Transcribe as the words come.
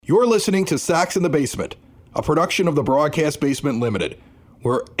You're listening to Sox in the Basement, a production of the Broadcast Basement Limited,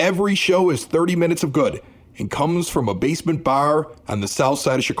 where every show is 30 minutes of good and comes from a basement bar on the south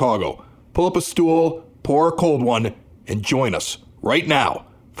side of Chicago. Pull up a stool, pour a cold one, and join us right now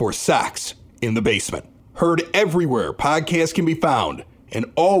for Sox in the Basement. Heard everywhere podcasts can be found, and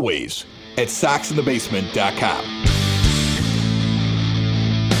always at soxinthebasement.com.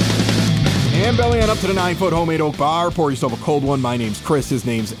 And belly on up to the 9-foot homemade oak bar. Pour yourself a cold one. My name's Chris. His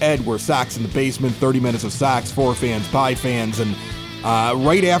name's Ed. We're Sox in the Basement. 30 minutes of Sox for fans, by fans. And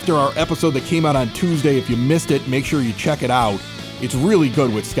right after our episode that came out on Tuesday, if you missed it, make sure you check it out. It's really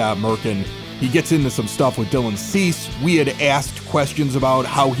good with Scott Merkin. He gets into some stuff with Dylan Cease. We had asked questions about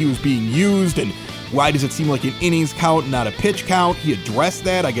how he was being used and why does it seem like an innings count, not a pitch count. He addressed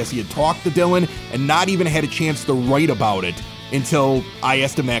that. I guess he had talked to Dylan and not even had a chance to write about it until I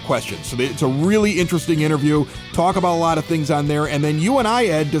asked him that question. So it's a really interesting interview. Talk about a lot of things on there. And then you and I,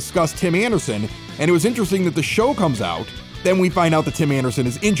 Ed, discussed Tim Anderson. And it was interesting that the show comes out. Then we find out that Tim Anderson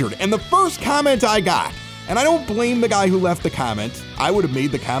is injured. And the first comment I got, and I don't blame the guy who left the comment. I would have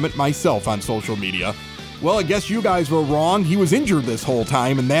made the comment myself on social media. Well, I guess you guys were wrong. He was injured this whole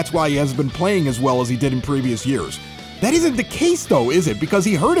time, and that's why he hasn't been playing as well as he did in previous years. That isn't the case, though, is it? Because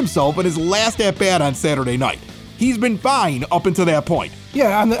he hurt himself in his last at-bat on Saturday night. He's been fine up until that point.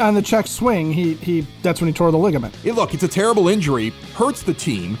 Yeah, on the check swing, he that's when he tore the ligament. Hey, look, it's a terrible injury. Hurts the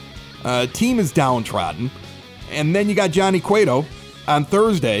team. Team is downtrodden. And then you got Johnny Cueto on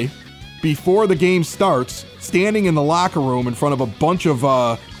Thursday, before the game starts, standing in the locker room in front of a bunch of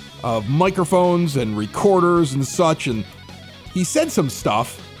microphones and recorders and such. And he said some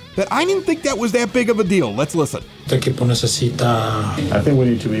stuff that I didn't think that was that big of a deal. Let's listen. I think we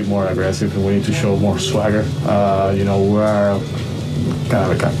need to be more aggressive and we need to show more swagger. We are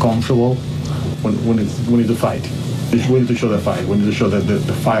kind of comfortable. We need to fight. We need to show the fight. We need to show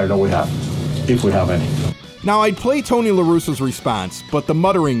the fire that we have, if we have any. Now, I'd play Tony La Russa's response, but the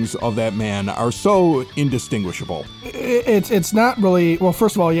mutterings of that man are so indistinguishable. It's not really... Well,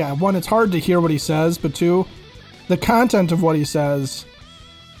 first of all, yeah, one, it's hard to hear what he says, but two, the content of what he says...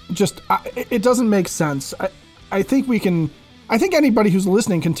 it doesn't make sense. I think anybody who's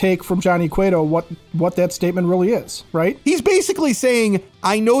listening can take from Johnny Cueto what that statement really is, right? He's basically saying,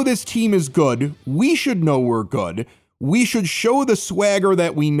 I know this team is good. We should know we're good. We should show the swagger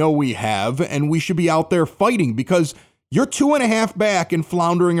that we know we have, and we should be out there fighting because you're 2.5 back and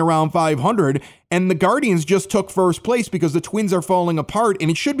floundering around 500, and the Guardians just took first place because the Twins are falling apart, and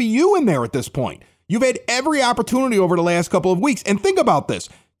it should be you in there at this point. You've had every opportunity over the last couple of weeks, and think about this.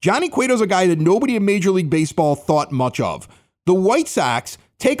 Johnny Cueto's a guy that nobody in Major League Baseball thought much of. The White Sox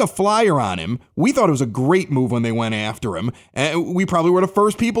take a flyer on him. We thought it was a great move when they went after him. And we probably were the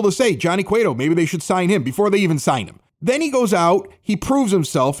first people to say, Johnny Cueto, maybe they should sign him before they even signed him. Then he goes out, he proves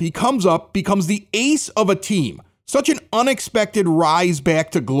himself, he comes up, becomes the ace of a team. Such an unexpected rise back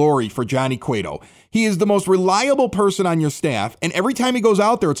to glory for Johnny Cueto. He is the most reliable person on your staff, and every time he goes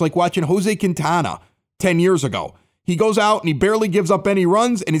out there, it's like watching Jose Quintana 10 years ago. He goes out and he barely gives up any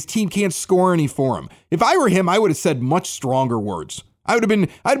runs, and his team can't score any for him. If I were him, I would have said much stronger words. I'd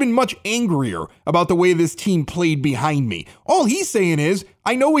have been much angrier about the way this team played behind me. All he's saying is,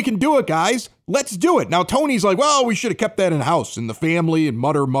 I know we can do it, guys. Let's do it. Now, Tony's like, well, we should have kept that in house in the family and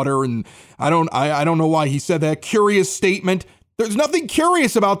mutter, and I don't know why he said that. Curious statement. There's nothing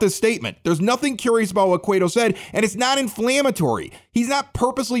curious about this statement. There's nothing curious about what Cueto said, and it's not inflammatory. He's not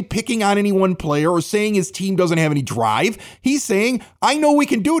purposely picking on any one player or saying his team doesn't have any drive. He's saying, I know we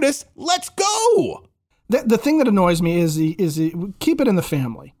can do this. Let's go. The thing that annoys me is keep it in the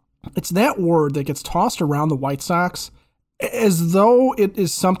family. It's that word that gets tossed around the White Sox as though it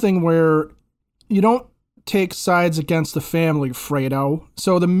is something where you don't take sides against the family, Fredo.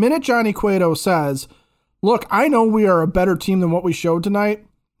 So the minute Johnny Cueto says, look, I know we are a better team than what we showed tonight,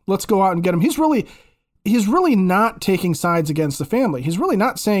 let's go out and get him. He's really not taking sides against the family. He's really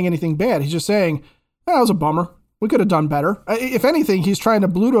not saying anything bad. He's just saying, that was a bummer. We could have done better. If anything, he's trying to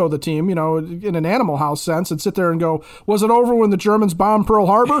Bluto the team, in an Animal House sense, and sit there and go, was it over when the Germans bombed Pearl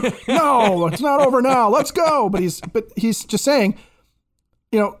Harbor? No, it's not over now. Let's go. But he's just saying,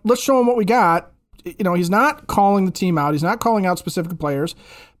 let's show him what we got. He's not calling the team out. He's not calling out specific players.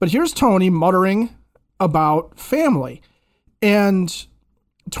 But here's Tony muttering about family. And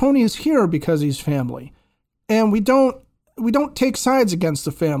Tony is here because he's family. And we don't take sides against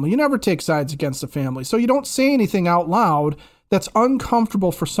the family. You never take sides against the family. So you don't say anything out loud that's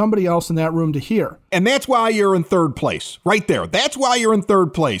uncomfortable for somebody else in that room to hear. And that's why you're in third place, right there. That's why you're in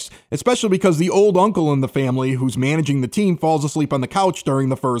third place, especially because the old uncle in the family who's managing the team falls asleep on the couch during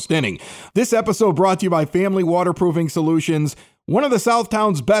the first inning. This episode brought to you by Family Waterproofing Solutions. One of the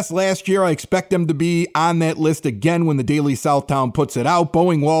Southtown's best last year. I expect them to be on that list again when the Daily Southtown puts it out.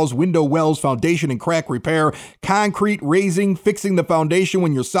 Bowing walls, window wells, foundation and crack repair, concrete raising, fixing the foundation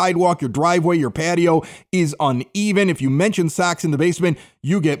when your sidewalk, your driveway, your patio is uneven. If you mention Sox in the Basement,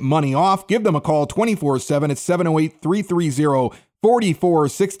 you get money off. Give them a call 24/7 at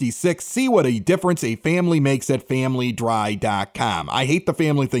 708-330-4466. See what a difference a family makes at familydry.com. I hate the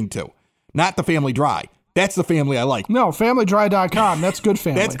family thing too. Not the Family Dry. That's the family I like. No, familydry.com. That's good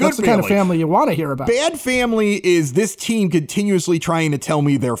family. That's good That's the kind of family you want to hear about. Bad family is this team continuously trying to tell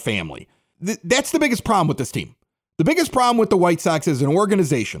me they're family. That's the biggest problem with this team. The biggest problem with the White Sox as an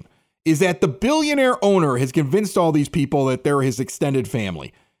organization is that the billionaire owner has convinced all these people that they're his extended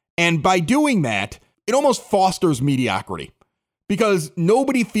family. And by doing that, it almost fosters mediocrity because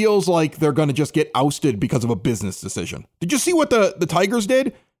nobody feels like they're going to just get ousted because of a business decision. Did you see what the Tigers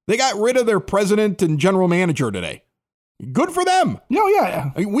did? They got rid of their president and general manager today. Good for them. Oh,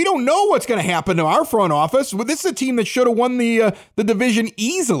 yeah. I mean, we don't know what's going to happen to our front office. Well, this is a team that should have won the division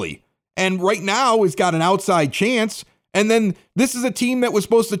easily. And right now has got an outside chance. And then this is a team that was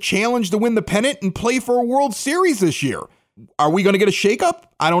supposed to challenge to win the pennant and play for a World Series this year. Are we going to get a shakeup?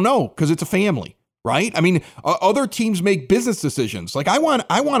 I don't know, because it's a family, right? I mean, other teams make business decisions. Like I want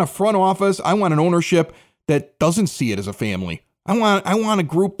a front office. I want an ownership that doesn't see it as a family. I want a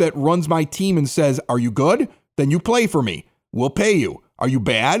group that runs my team and says, are you good? Then you play for me. We'll pay you. Are you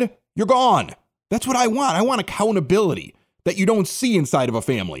bad? You're gone. That's what I want. I want accountability that you don't see inside of a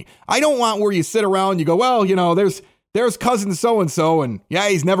family. I don't want where you sit around and you go, well, you know, there's cousin so-and-so, and yeah,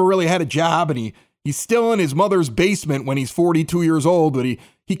 he's never really had a job, and he's still in his mother's basement when he's 42 years old, but he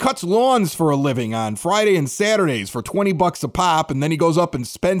cuts lawns for a living on Friday and Saturdays for $20 a pop, and then he goes up and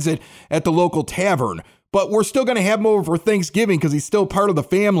spends it at the local tavern. But we're still going to have him over for Thanksgiving because he's still part of the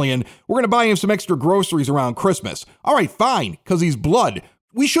family, and we're going to buy him some extra groceries around Christmas. All right, fine, because he's blood.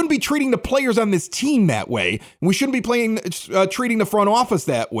 We shouldn't be treating the players on this team that way. We shouldn't be treating the front office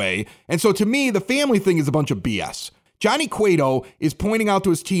that way. And so to me, the family thing is a bunch of BS. Johnny Cueto is pointing out to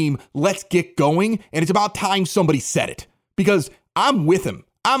his team, let's get going, and it's about time somebody said it. Because I'm with him.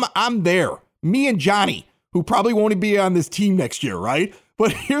 I'm there. Me and Johnny, who probably won't be on this team next year, right?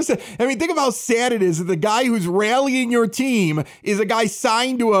 But think of how sad it is that the guy who's rallying your team is a guy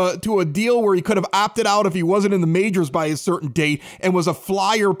signed to a deal where he could have opted out if he wasn't in the majors by a certain date and was a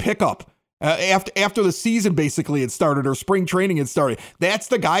flyer pickup after the season basically had started or spring training had started. That's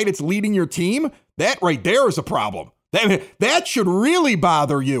the guy that's leading your team? That right there is a problem. That should really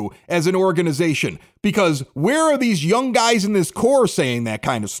bother you as an organization because where are these young guys in this core saying that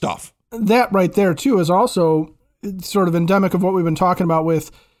kind of stuff? That right there, too, is also sort of endemic of what we've been talking about with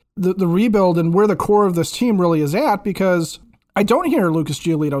the rebuild and where the core of this team really is at, because I don't hear Lucas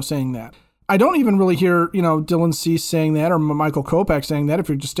Giolito saying that. I don't even really hear, Dylan Cease saying that or Michael Kopech saying that if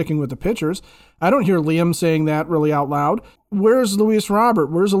you're just sticking with the pitchers. I don't hear Liam saying that really out loud. Where's Luis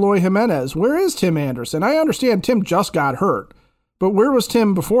Robert? Where's Eloy Jimenez? Where is Tim Anderson? I understand Tim just got hurt, but where was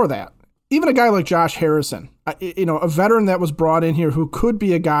Tim before that? Even a guy like Josh Harrison, a veteran that was brought in here who could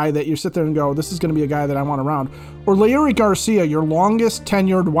be a guy that you sit there and go, this is going to be a guy that I want around. Or Leury Garcia, your longest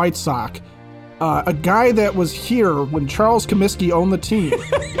tenured White Sox, a guy that was here when Charles Comiskey owned the team.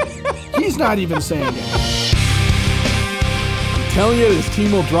 He's not even saying it. I'm telling you, this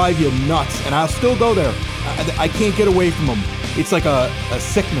team will drive you nuts, and I'll still go there. I can't get away from them. It's like a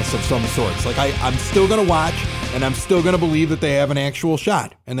sickness of some sorts. Like I'm still going to watch, and I'm still going to believe that they have an actual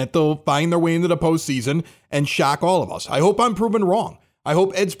shot and that they'll find their way into the postseason and shock all of us. I hope I'm proven wrong. I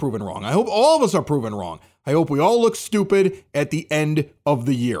hope Ed's proven wrong. I hope all of us are proven wrong. I hope we all look stupid at the end of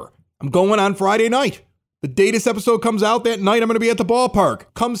the year. I'm going on Friday night. The day this episode comes out, that night I'm going to be at the ballpark.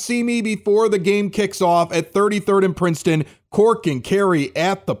 Come see me before the game kicks off at 33rd and Princeton. Cork and Carey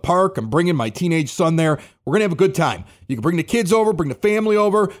at the park. I'm bringing my teenage son there. We're going to have a good time. You can bring the kids over, bring the family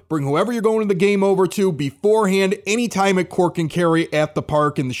over, bring whoever you're going to the game over to beforehand, anytime at Cork and Carey at the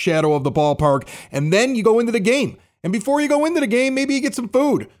park in the shadow of the ballpark. And then you go into the game. And before you go into the game, maybe you get some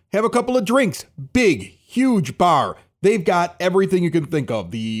food, have a couple of drinks. Big, huge bar. They've got everything you can think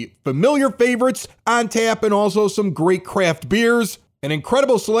of. The familiar favorites on tap and also some great craft beers. An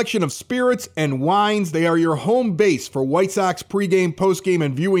incredible selection of spirits and wines. They are your home base for White Sox pregame, postgame,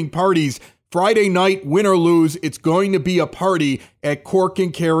 and viewing parties. Friday night, win or lose, it's going to be a party at Cork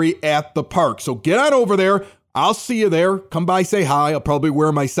and Carey at the park. So get on over there. I'll see you there. Come by, say hi. I'll probably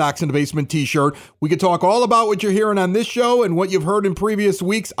wear my Sox in the Basement t-shirt. We could talk all about what you're hearing on this show and what you've heard in previous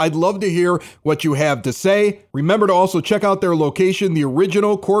weeks. I'd love to hear what you have to say. Remember to also check out their location, the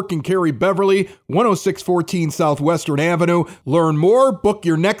original Cork and Carey Beverly, 10614 Southwestern Avenue. Learn more, book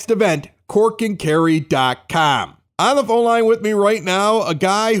your next event, corkandcarey.com. On the phone line with me right now, a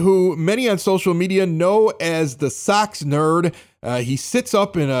guy who many on social media know as the Sox Nerd. He sits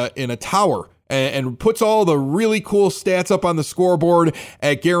up in a tower and puts all the really cool stats up on the scoreboard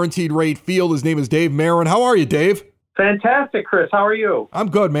at Guaranteed Rate Field. His name is Dave Marin. How are you, Dave? Fantastic, Chris. How are you? I'm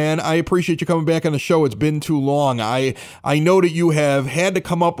good, man. I appreciate you coming back on the show. It's been too long. I know that you have had to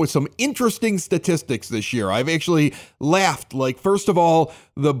come up with some interesting statistics this year. I've actually laughed. Like, first of all,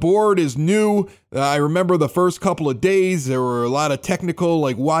 the board is new. I remember the first couple of days, there were a lot of technical,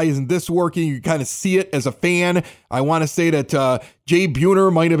 like, why isn't this working? You kind of see it as a fan. I want to say that Jay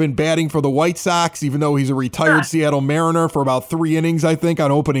Buhner might have been batting for the White Sox, even though he's a retired Seattle Mariner for about 3 innings, I think,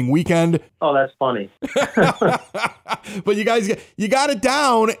 on opening weekend. Oh, that's funny. But you guys, you got it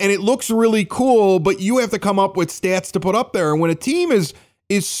down, and it looks really cool, but you have to come up with stats to put up there. And when a team is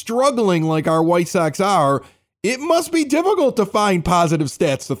struggling like our White Sox are, it must be difficult to find positive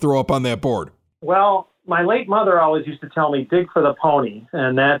stats to throw up on that board. Well, my late mother always used to tell me, dig for the pony.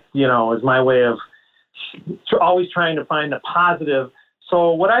 And that, is my way of always trying to find the positive.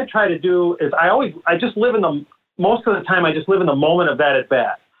 So what I try to do is most of the time I just live in the moment of that at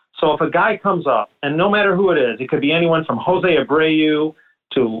bat. So if a guy comes up, and no matter who it is, it could be anyone from Jose Abreu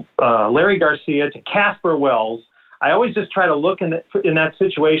to Larry Garcia to Casper Wells, I always just try to look in that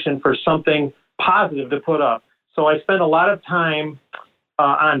situation for something positive to put up. So I spend a lot of time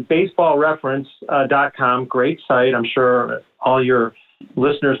on baseballreference.com, great site. I'm sure all your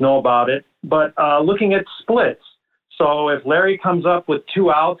listeners know about it. But looking at splits. So if Larry comes up with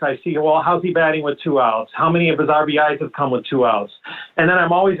 2 outs, I see, well, how's he batting with 2 outs? How many of his RBIs have come with 2 outs? And then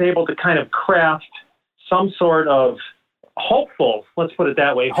I'm always able to kind of craft some sort of hopeful, let's put it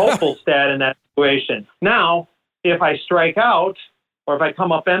that way, hopeful stat in that situation. Now, if I strike out or if I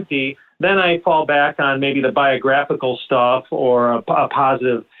come up empty, then I fall back on maybe the biographical stuff or a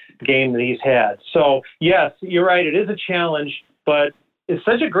positive game that he's had. So, yes, you're right. It is a challenge, but it's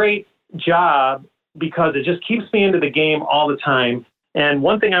such a great job because it just keeps me into the game all the time. And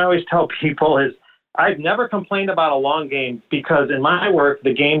one thing I always tell people is I've never complained about a long game because in my work,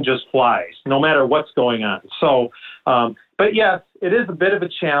 the game just flies no matter what's going on. So, but yes, it is a bit of a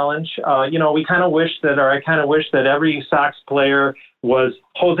challenge. I kind of wish that every Sox player was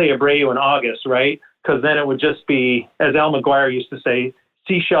Jose Abreu in August, right? Because then it would just be, as Al McGuire used to say,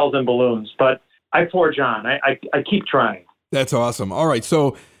 seashells and balloons. But I forge on. I keep trying. That's awesome. All right.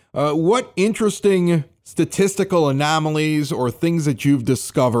 So what interesting statistical anomalies or things that you've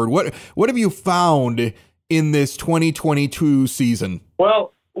discovered, what have you found in this 2022 season?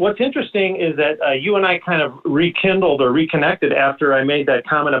 Well, what's interesting is that you and I kind of rekindled or reconnected after I made that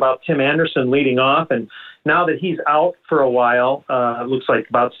comment about Tim Anderson leading off. And now that he's out for a while, it looks like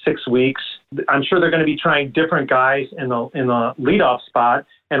about 6 weeks, I'm sure they're going to be trying different guys in the leadoff spot.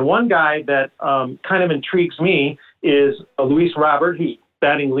 And one guy that kind of intrigues me is Luis Robert, who's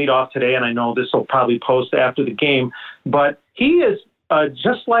batting leadoff today. And I know this will probably post after the game, but he is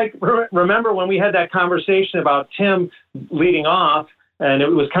just like, remember when we had that conversation about Tim leading off, and it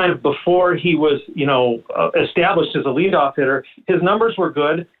was kind of before he was, established as a leadoff hitter. His numbers were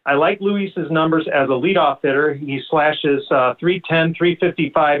good. I like Luis's numbers as a leadoff hitter. He slashes 310,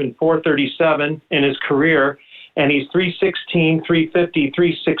 355, and 437 in his career. And he's 316, 350,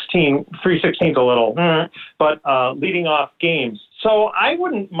 316. 316's a little, but leading off games. So I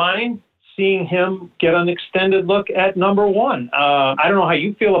wouldn't mind seeing him get an extended look at number 1. I don't know how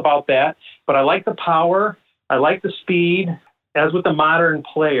you feel about that, but I like the power. I like the speed. As with the modern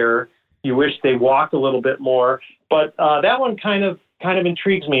player, you wish they walked a little bit more. But that one kind of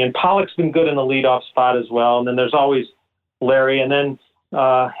intrigues me. And Pollock's been good in the leadoff spot as well. And then there's always Larry. And then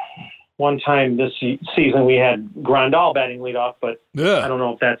one time this season we had Grandal batting leadoff, but I don't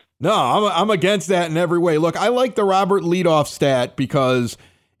know if that's... No, I'm against that in every way. Look, I like the Robert leadoff stat because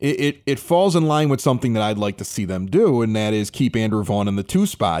it falls in line with something that I'd like to see them do, and that is keep Andrew Vaughn in the 2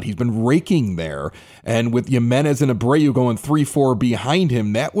 spot. He's been raking there, and with Jimenez and Abreu going 3-4 behind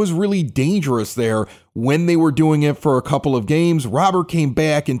him, that was really dangerous there when they were doing it for a couple of games. Robert came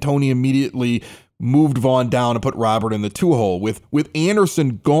back, and Tony immediately moved Vaughn down and put Robert in the 2-hole. With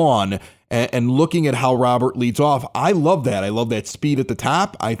Anderson gone and looking at how Robert leads off, I love that. I love that speed at the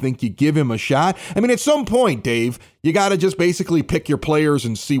top. I think you give him a shot. I mean, at some point, Dave, you got to just basically pick your players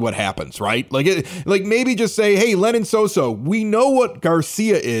and see what happens, right? Like maybe just say, hey, Lenyn Sosa, we know what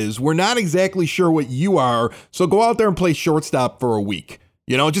Garcia is. We're not exactly sure what you are, so go out there and play shortstop for a week.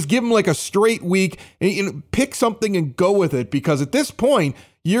 Just give him like a straight week and pick something and go with it, because at this point,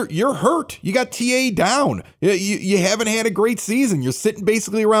 you're hurt. You got TA down. You haven't had a great season. You're sitting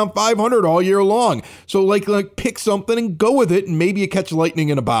basically around 500 all year long. So like pick something and go with it, and maybe you catch lightning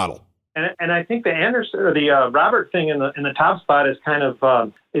in a bottle. And I think the Anderson or the Robert thing in the top spot is kind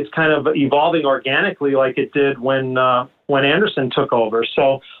of it's kind of evolving organically like it did when Anderson took over.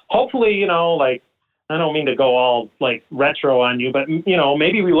 So hopefully, like, I don't mean to go all like retro on you, but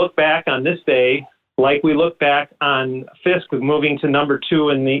maybe we look back on this day like we look back on Fisk moving to number 2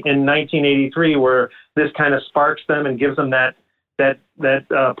 in 1983, where this kind of sparks them and gives them that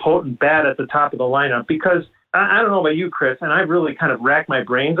potent bat at the top of the lineup. Because I don't know about you, Chris, and I've really kind of racked my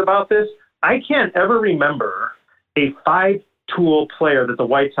brains about this. I can't ever remember a 5-tool player that the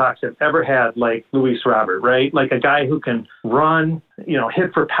White Sox have ever had like Luis Robert, right? Like a guy who can run,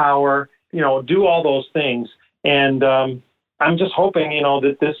 hit for power, do all those things. And I'm just hoping,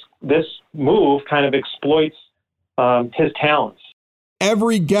 that this move kind of exploits his talents.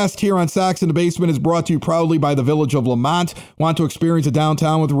 Every guest here on Sox in the Basement is brought to you proudly by the Village of Lamont. Want to experience a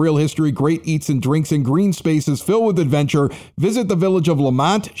downtown with real history, great eats and drinks, and green spaces filled with adventure? Visit the Village of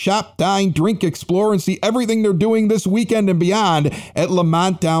Lamont. Shop, dine, drink, explore, and see everything they're doing this weekend and beyond at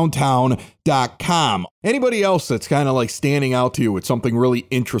lamontdowntown.com. Anybody else that's kind of like standing out to you with something really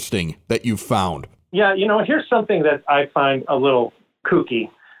interesting that you've found? Yeah, here's something that I find a little kooky.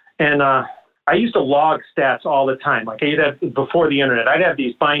 And I used to log stats all the time. Like before the internet, I'd have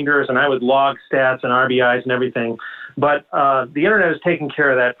these binders and I would log stats and RBIs and everything. But the internet has taken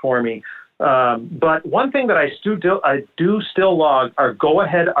care of that for me. But one thing that I do still log are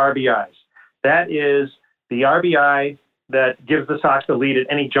go-ahead RBIs. That is the RBI that gives the Sox the lead at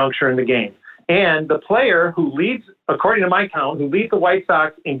any juncture in the game. And the player who leads, according to my count, who leads the White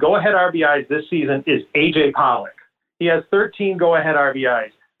Sox in go-ahead RBIs this season is A.J. Pollock. He has 13 go-ahead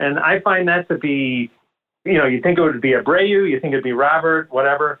RBIs. And I find that to be, you think it would be Abreu, you think it'd be Robert,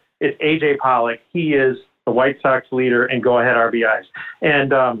 whatever. It's A.J. Pollock. He is the White Sox leader in go-ahead RBIs.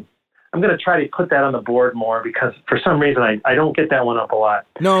 And I'm going to try to put that on the board more because for some reason I don't get that one up a lot.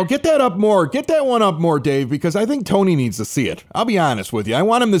 No, get that up more. Get that one up more, Dave, because I think Tony needs to see it. I'll be honest with you. I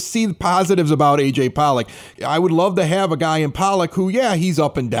want him to see the positives about A.J. Pollock. I would love to have a guy in Pollock who, yeah, he's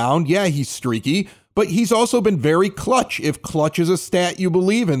up and down. Yeah, he's streaky. But he's also been very clutch, if clutch is a stat you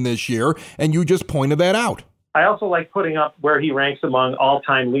believe in this year, and you just pointed that out. I also like putting up where he ranks among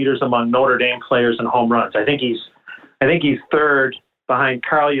all-time leaders among Notre Dame players in home runs. I think he's third behind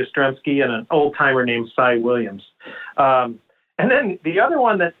Carl Yastrzemski and an old-timer named Cy Williams. And then the other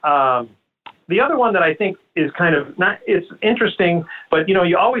one that I think is kind of it's interesting, but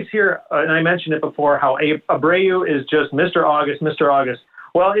you always hear, and I mentioned it before, how Abreu is just Mr. August, Mr. August.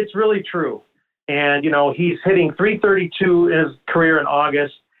 Well, it's really true. And, he's hitting .332 in his career in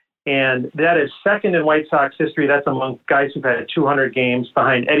August, and that is second in White Sox history. That's among guys who've had 200 games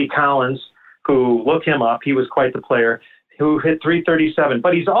behind Eddie Collins, who, look him up, he was quite the player, who hit .337.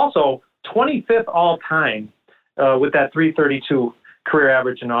 But he's also 25th all-time with that .332 career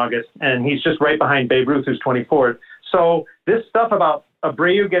average in August, and he's just right behind Babe Ruth, who's 24th. So this stuff about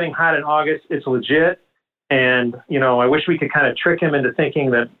Abreu getting hot in August, it's legit, and, I wish we could kind of trick him into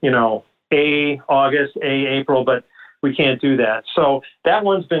thinking that, August, April, but we can't do that. So that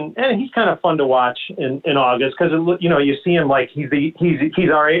one's been, and he's kind of fun to watch in August because you see him like he's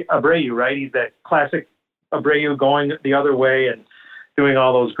our Abreu, right? He's that classic Abreu going the other way and doing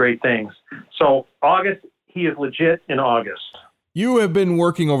all those great things. So August, he is legit in August. You have been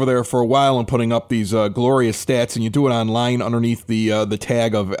working over there for a while and putting up these glorious stats, and you do it online underneath the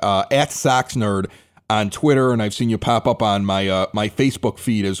tag of @SoxNerd on Twitter, and I've seen you pop up on my my Facebook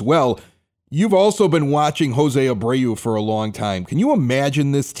feed as well. You've also been watching Jose Abreu for a long time. Can you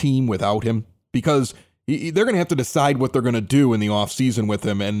imagine this team without him? Because they're going to have to decide what they're going to do in the offseason with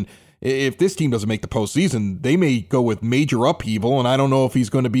him. And if this team doesn't make the postseason, they may go with major upheaval. And I don't know if he's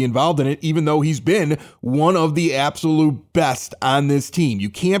going to be involved in it, even though he's been one of the absolute best on this team. You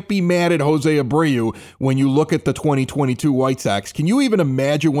can't be mad at Jose Abreu when you look at the 2022 White Sox. Can you even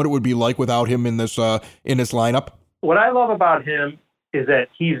imagine what it would be like without him in this lineup? What I love about him is that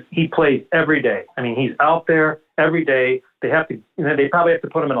he plays every day. I mean, he's out there every day. They probably have to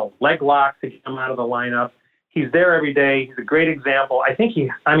put him in a leg lock to get him out of the lineup. He's there every day. He's a great example. I think he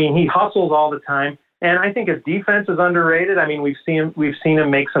hustles all the time, and I think his defense is underrated. I mean, we've seen him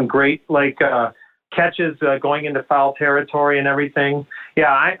make some great catches going into foul territory and everything.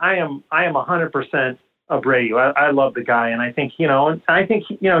 Yeah, I am 100% Abreu. I love the guy, and I think he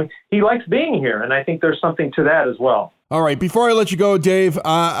likes being here, and I think there's something to that as well. All right, before I let you go, Dave,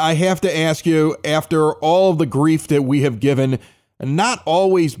 I have to ask you, after all of the grief that we have given, not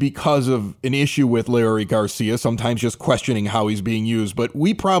always because of an issue with Leury Garcia, sometimes just questioning how he's being used, but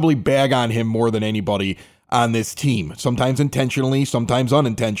we probably bag on him more than anybody on this team, sometimes intentionally, sometimes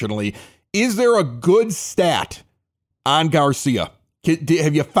unintentionally. Is there a good stat on Garcia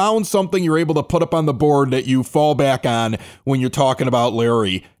Have you found something you're able to put up on the board that you fall back on when you're talking about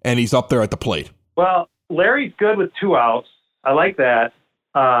Larry and he's up there at the plate? Well, Larry's good with 2 outs. I like that.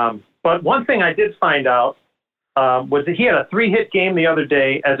 But one thing I did find out was that he had a 3-hit game the other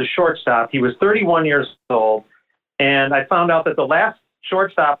day as a shortstop. He was 31 years old, and I found out that the last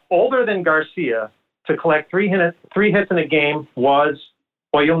shortstop older than Garcia to collect 3 hits in a game was,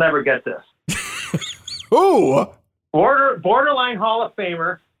 well, you'll never get this. Ooh! Borderline Hall of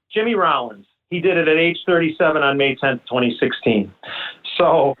Famer, Jimmy Rollins. He did it at age 37 on May 10th, 2016.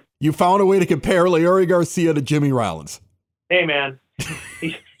 So you found a way to compare Larry Garcia to Jimmy Rollins. Hey, man.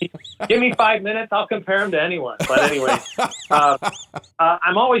 Give me 5 minutes, I'll compare him to anyone. But anyway,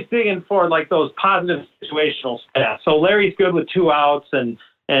 I'm always digging for like those positive situational stats. So Larry's good with 2 outs, and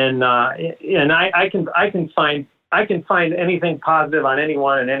I can find anything positive on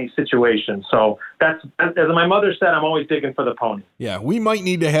anyone in any situation. So that's, as my mother said, I'm always digging for the pony. Yeah, we might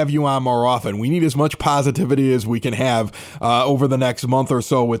need to have you on more often. We need as much positivity as we can have over the next month or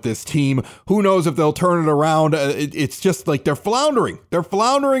so with this team. Who knows if they'll turn it around? It's just like they're floundering. They're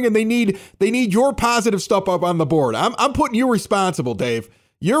floundering, and they need your positive stuff up on the board. I'm putting you responsible, Dave.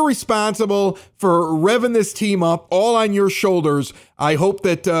 You're responsible for revving this team up, all on your shoulders. I hope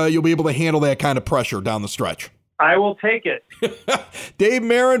that you'll be able to handle that kind of pressure down the stretch. I will take it. Dave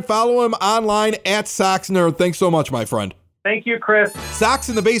Marin, follow him online at Sox Nerd. Thanks so much, my friend. Thank you, Chris. Sox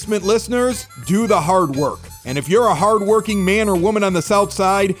in the Basement listeners, do the hard work. And if you're a hardworking man or woman on the South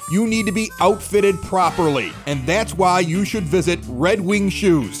Side, you need to be outfitted properly. And that's why you should visit Red Wing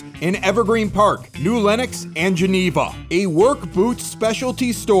Shoes in Evergreen Park, New Lenox, and Geneva. A work boots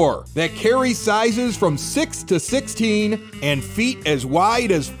specialty store that carries sizes from 6 to 16 and feet as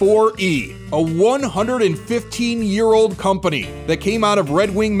wide as 4E. A 115-year-old company that came out of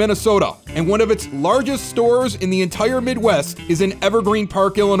Red Wing, Minnesota. And one of its largest stores in the entire Midwest is in Evergreen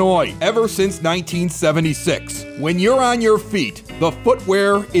Park, Illinois, ever since 1976. When you're on your feet, the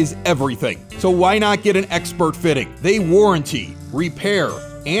footwear is everything. So why not get an expert fitting? They warranty, repair,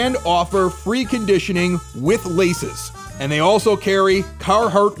 and offer free conditioning with laces. And they also carry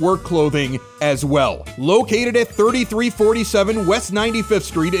Carhartt work clothing as well. Located at 3347 West 95th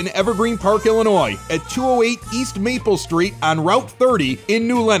Street in Evergreen Park, Illinois, at 208 East Maple Street on Route 30 in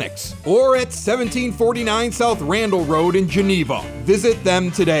New Lenox, or at 1749 South Randall Road in Geneva. Visit them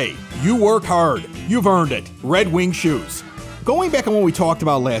today. You work hard. You've earned it. Red Wing Shoes. Going back on what we talked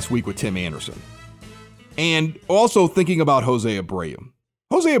about last week with Tim Anderson, and also thinking about Jose Abreu.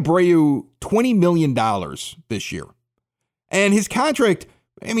 Jose Abreu, $20 million this year. And his contract,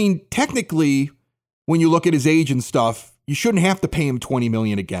 I mean, technically, when you look at his age and stuff, you shouldn't have to pay him $20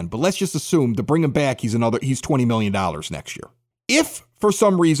 million again. But let's just assume to bring him back, he's $20 million next year. If for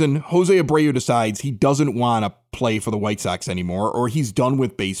some reason Jose Abreu decides he doesn't want to play for the White Sox anymore, or he's done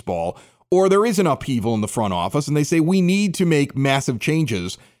with baseball, or there is an upheaval in the front office and they say we need to make massive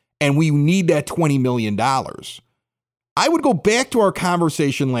changes and we need that $20 million, I would go back to our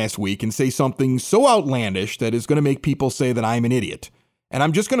conversation last week and say something so outlandish that is going to make people say that I'm an idiot. And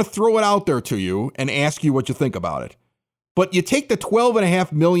I'm just going to throw it out there to you and ask you what you think about it. But you take the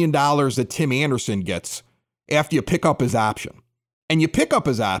 $12.5 million that Tim Anderson gets after you pick up his option. And you pick up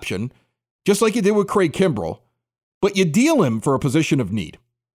his option, just like you did with Craig Kimbrell, but you deal him for a position of need.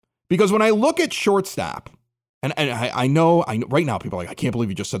 Because when I look at shortstop, and I know right now people are like, I can't believe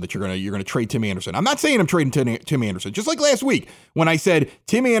you just said that you're gonna trade Tim Anderson. I'm not saying I'm trading Tim Anderson. Just like last week when I said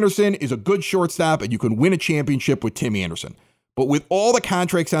Tim Anderson is a good shortstop and you can win a championship with Tim Anderson. But with all the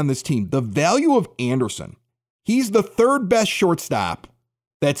contracts on this team, the value of Anderson, he's the third best shortstop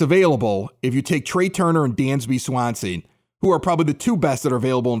that's available if you take Trey Turner and Dansby Swanson, who are probably the 2 best that are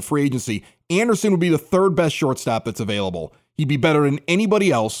available in free agency. Anderson would be the 3rd best shortstop that's available. He'd be better than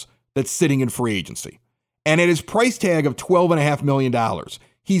anybody else that's sitting in free agency. And at his price tag of $12.5 million,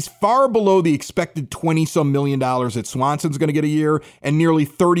 he's far below the expected $20-some million that Swanson's going to get a year and nearly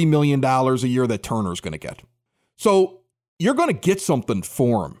 $30 million a year that Turner's going to get. So you're going to get something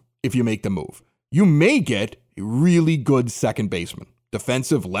for him if you make the move. You may get a really good second baseman,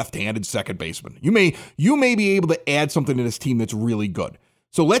 defensive left-handed second baseman. You may be able to add something to this team that's really good.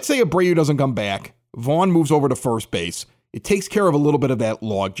 So let's say Abreu doesn't come back. Vaughn moves over to first base. It takes care of a little bit of that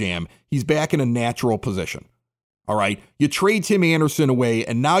log jam. He's back in a natural position. All right. You trade Tim Anderson away,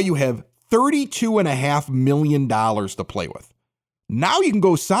 and now you have $32.5 million to play with. Now you can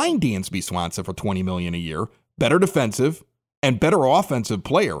go sign Dansby Swanson for $20 million a year, better defensive and better offensive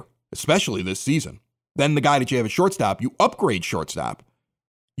player, especially this season. Then the guy that you have at shortstop, you upgrade shortstop.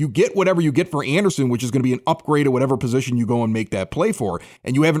 You get whatever you get for Anderson, which is going to be an upgrade at whatever position you go and make that play for,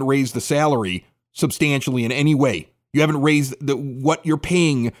 and you haven't raised the salary substantially in any way You haven't raised what you're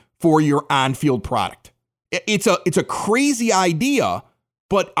paying for your on-field product. It's a crazy idea,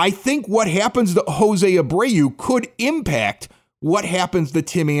 but I think what happens to Jose Abreu could impact what happens to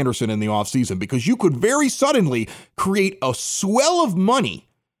Tim Anderson in the offseason, because you could very suddenly create a swell of money.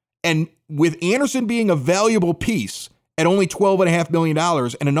 And with Anderson being a valuable piece at only $12.5 million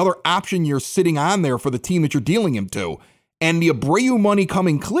and another option year sitting on there for the team that you're dealing him to, and the Abreu money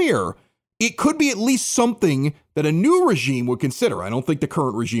coming clear, it could be at least something that a new regime would consider. I don't think the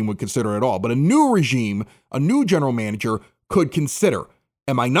current regime would consider at all, but a new regime, a new general manager could consider.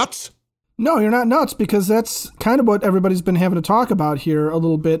 Am I nuts? No, you're not nuts, because that's kind of what everybody's been having to talk about here a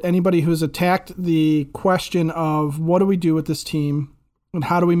little bit. Anybody who's attacked the question of what do we do with this team and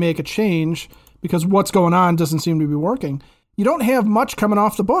how do we make a change, because what's going on doesn't seem to be working. You don't have much coming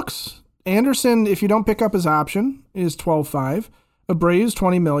off the books. Anderson, if you don't pick up his option, is $12.5. Abreu's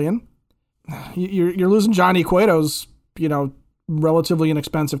 $20 million. You're losing Johnny Cueto's, relatively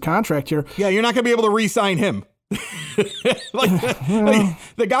inexpensive contract here. Yeah, you're not going to be able to re-sign him.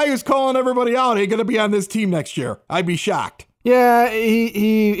 The guy who's calling everybody out ain't going to be on this team next year. I'd be shocked. Yeah,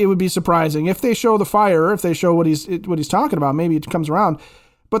 it would be surprising if they show the fire, if they show what he's talking about. Maybe it comes around,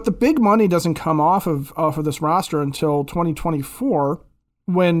 but the big money doesn't come off of this roster until 2024,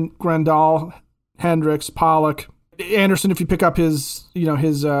 when Grandal, Hendricks, Pollock, Anderson, if you pick up his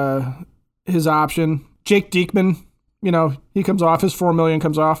option, Jake Diekman, he comes off, his $4 million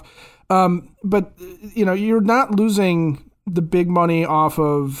comes off. But you're not losing the big money off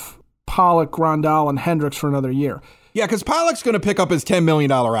of Pollock, Grandal, and Hendricks for another year. Yeah, because Pollock's going to pick up his $10 million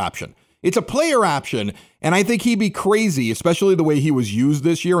option. It's a player option, and I think he'd be crazy, especially the way he was used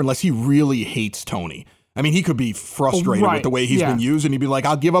this year, unless he really hates Tony. I mean, he could be frustrated with the way he's been used, and he'd be like,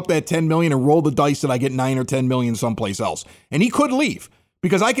 I'll give up that $10 million and roll the dice that I get $9 or $10 million someplace else. And he could leave,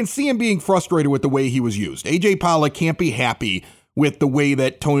 because I can see him being frustrated with the way he was used. A.J. Pollock can't be happy with the way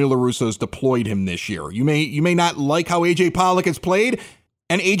that Tony La Russa's deployed him this year. You may not like how A.J. Pollock has played,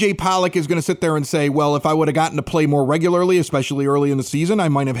 and A.J. Pollock is going to sit there and say, well, if I would have gotten to play more regularly, especially early in the season, I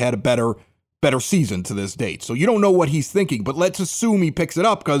might have had a better season to this date. So you don't know what he's thinking, but let's assume he picks it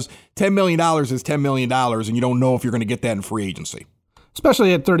up, because $10 million is $10 million, and you don't know if you're going to get that in free agency.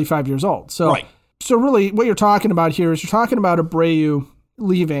 Especially at 35 years old. So, right. So really what you're talking about here is you're talking about Abreu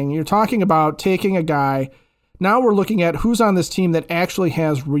leaving. You're talking about taking a guy. Now we're looking at who's on this team that actually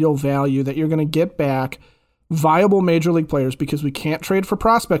has real value, that you're going to get back viable major league players, because we can't trade for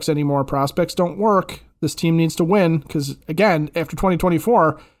prospects anymore. Prospects don't work. This team needs to win, because, again, after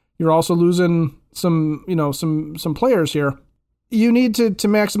 2024, you're also losing some players here. You need to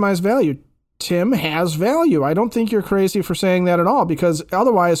maximize value. Tim has value. I don't think you're crazy for saying that at all, because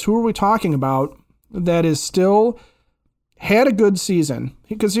otherwise, who are we talking about that is still had a good season?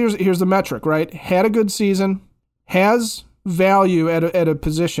 Because here's the metric, right? Had a good season, has value at a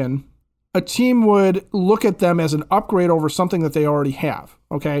position. A team would look at them as an upgrade over something that they already have,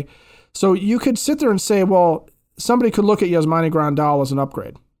 okay? So you could sit there and say, well, somebody could look at Yasmani Grandal as an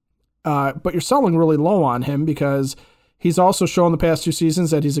upgrade. But you're selling really low on him, because he's also shown the past 2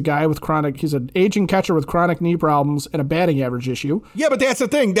 seasons that he's a guy with he's an aging catcher with chronic knee problems and a batting average issue. Yeah, but that's the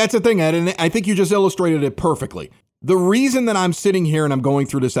thing, Ed, and I think you just illustrated it perfectly. The reason that I'm sitting here and I'm going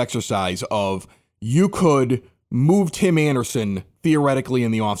through this exercise of you could move Tim Anderson theoretically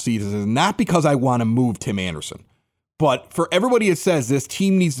in the offseason is not because I want to move Tim Anderson, but for everybody that says this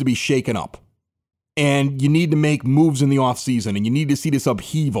team needs to be shaken up, and you need to make moves in the offseason, and you need to see this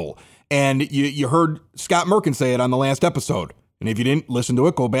upheaval. And you heard Scott Merkin say it on the last episode. And if you didn't listen to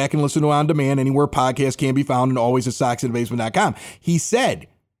it, go back and listen to it on demand anywhere podcasts can be found, and always at SoxInTheBasement.com. He said,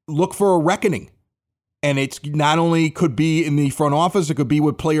 look for a reckoning. And it's not only could be in the front office, it could be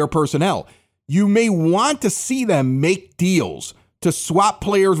with player personnel. You may want to see them make deals to swap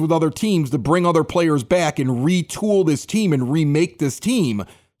players with other teams, to bring other players back and retool this team and remake this team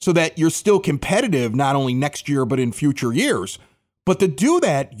so that you're still competitive, not only next year, but in future years. But to do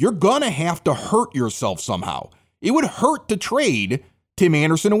that, you're going to have to hurt yourself somehow. It would hurt to trade Tim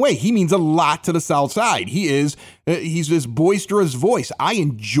Anderson away. He means a lot to the South Side. He's this boisterous voice. I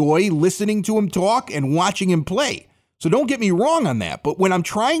enjoy listening to him talk and watching him play. So don't get me wrong on that. But when I'm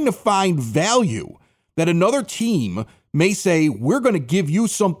trying to find value that another team may say, we're going to give you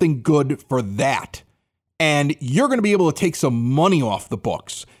something good for that, and you're going to be able to take some money off the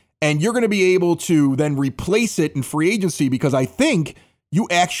books, and you're going to be able to then replace it in free agency, because I think you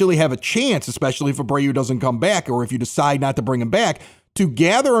actually have a chance, especially if Abreu doesn't come back, or if you decide not to bring him back, to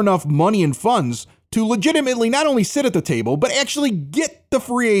gather enough money and funds to legitimately not only sit at the table, but actually get the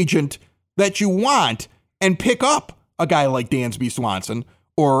free agent that you want and pick up a guy like Dansby Swanson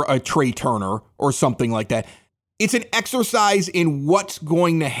or a Trey Turner or something like that. It's an exercise in what's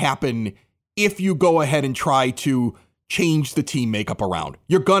going to happen if you go ahead and try to change the team makeup around.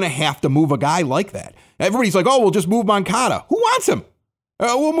 You're going to have to move a guy like that. Everybody's like, oh, we'll just move Moncada. Who wants him?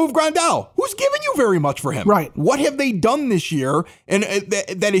 We'll move Grandal. Who's giving you very much for him? Right. What have they done this year and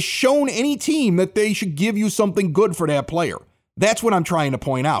that has shown any team that they should give you something good for that player? That's what I'm trying to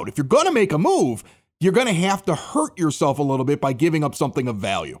point out. If you're going to make a move, you're going to have to hurt yourself a little bit by giving up something of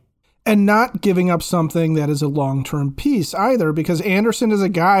value. And not giving up something that is a long-term piece either, because Anderson is a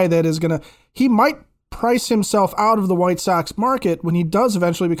guy that is going to, he might price himself out of the White Sox market when he does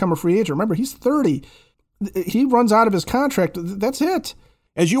eventually become a free agent. Remember, he's 30. He runs out of his contract. That's it.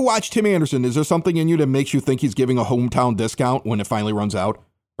 As you watch Tim Anderson, is there something in you that makes you think he's giving a hometown discount when it finally runs out?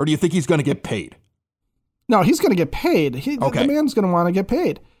 Or do you think he's going to get paid? No, he's going to get paid. The man's going to want to get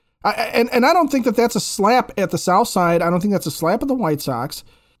paid. And I don't think that that's a slap at the South Side. I don't think that's a slap at the White Sox.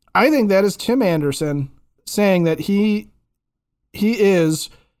 I think that is Tim Anderson saying that he is,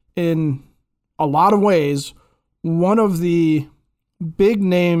 in a lot of ways, one of the big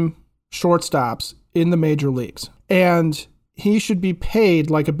name shortstops in the major leagues. And he should be paid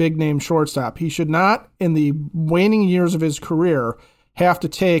like a big name shortstop. He should not, in the waning years of his career, have to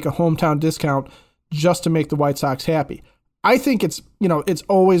take a hometown discount just to make the White Sox happy. I think it's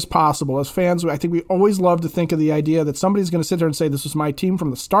always possible. As fans, I think we always love to think of the idea that somebody's going to sit there and say, this is my team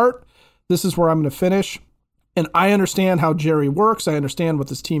from the start. This is where I'm going to finish. And I understand how Jerry works. I understand what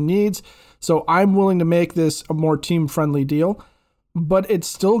this team needs. So I'm willing to make this a more team-friendly deal. But it's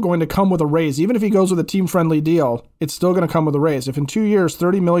still going to come with a raise. Even if he goes with a team-friendly deal, it's still going to come with a raise. If in 2 years,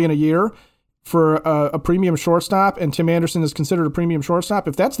 $30 million a year for a premium shortstop, and Tim Anderson is considered a premium shortstop,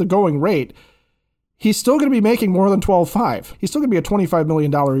 if that's the going rate, he's still going to be making more than $12.5. He's still going to be a $25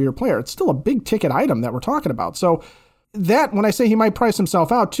 million a year player. It's still a big ticket item that we're talking about. So that, when I say he might price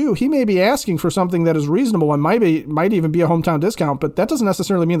himself out too, he may be asking for something that is reasonable and might even be a hometown discount, but that doesn't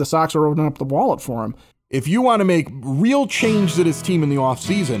necessarily mean the Sox are opening up the wallet for him. If you want to make real change to this team in the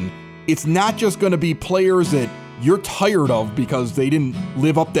offseason, it's not just going to be players that you're tired of because they didn't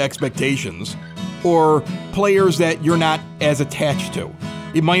live up to expectations, or players that you're not as attached to.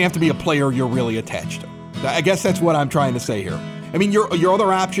 It might have to be a player you're really attached to. I guess that's what I'm trying to say here. I mean, your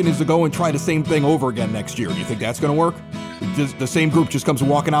other option is to go and try the same thing over again next year. Do you think that's going to work? Does the same group just comes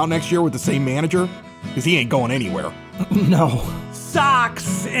walking out next year with the same manager? Because he ain't going anywhere. No.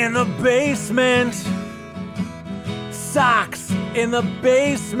 Sox in the basement. Sox in the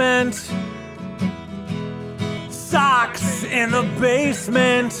basement. Sox in the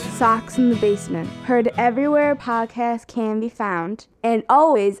basement. Sox in the Basement. Heard everywhere podcasts can be found, and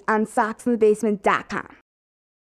always on soxinthebasement.com.